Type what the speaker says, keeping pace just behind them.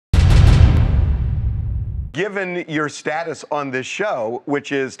Given your status on this show,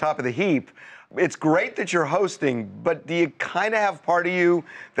 which is top of the heap, it's great that you're hosting, but do you kind of have part of you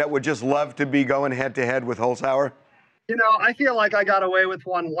that would just love to be going head-to-head with Holzhauer? You know, I feel like I got away with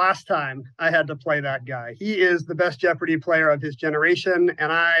one last time I had to play that guy. He is the best Jeopardy player of his generation,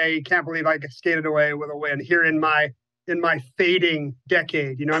 and I can't believe I skated away with a win here in my fading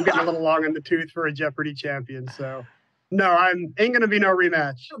decade. You know, I'm getting a little long in the tooth for a Jeopardy champion, so no, ain't going to be no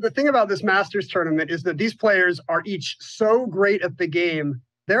rematch. The thing about this Masters tournament is that these players are each so great at the game.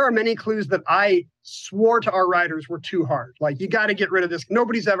 There are many clues that I swore to our writers were too hard. Like, you got to get rid of this.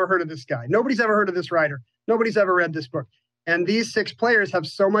 Nobody's ever heard of this guy. Nobody's ever heard of this writer. Nobody's ever read this book. And these 6 players have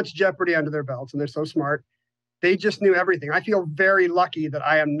so much Jeopardy under their belts, and they're so smart. They just knew everything. I feel very lucky that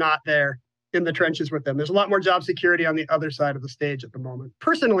I am not there in the trenches with them. There's a lot more job security on the other side of the stage at the moment.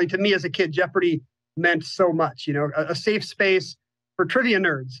 Personally, to me as a kid, Jeopardy meant so much, you know, a safe space for trivia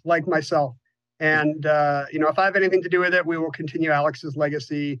nerds like myself. And, you know, if I have anything to do with it, we will continue Alex's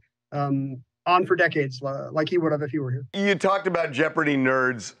legacy on for decades, like he would have if he were here. You talked about Jeopardy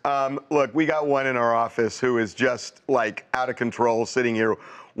nerds. Look, we got one in our office who is just like out of control sitting here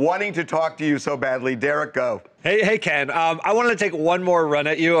wanting to talk to you so badly. Derek, go. Hey, Ken. I wanted to take one more run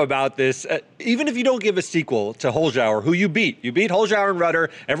at you about this. Even if you don't give a sequel to Holzhauer, who you beat Holzhauer and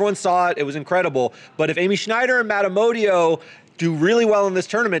Rudder. Everyone saw it. It was incredible. But if Amy Schneider and Matamodio do really well in this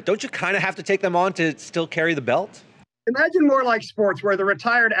tournament, don't you kind of have to take them on to still carry the belt? Imagine more like sports, where the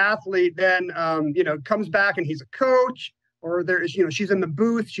retired athlete then, you know, comes back and he's a coach, or there's, you know, she's in the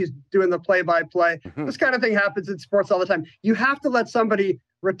booth, she's doing the play-by-play. This kind of thing happens in sports all the time. You have to let somebody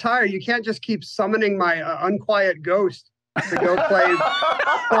retire. You can't just keep summoning my unquiet ghost to go play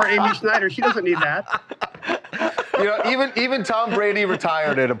for Amy Schneider. She doesn't need that. You know, even Tom Brady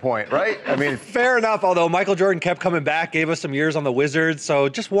retired at a point, right? I mean, fair enough. Although Michael Jordan kept coming back, gave us some years on the Wizards. So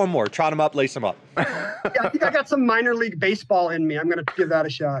just one more, trot him up, lace him up. Yeah, I think I got some minor league baseball in me. I'm going to give that a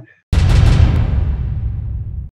shot.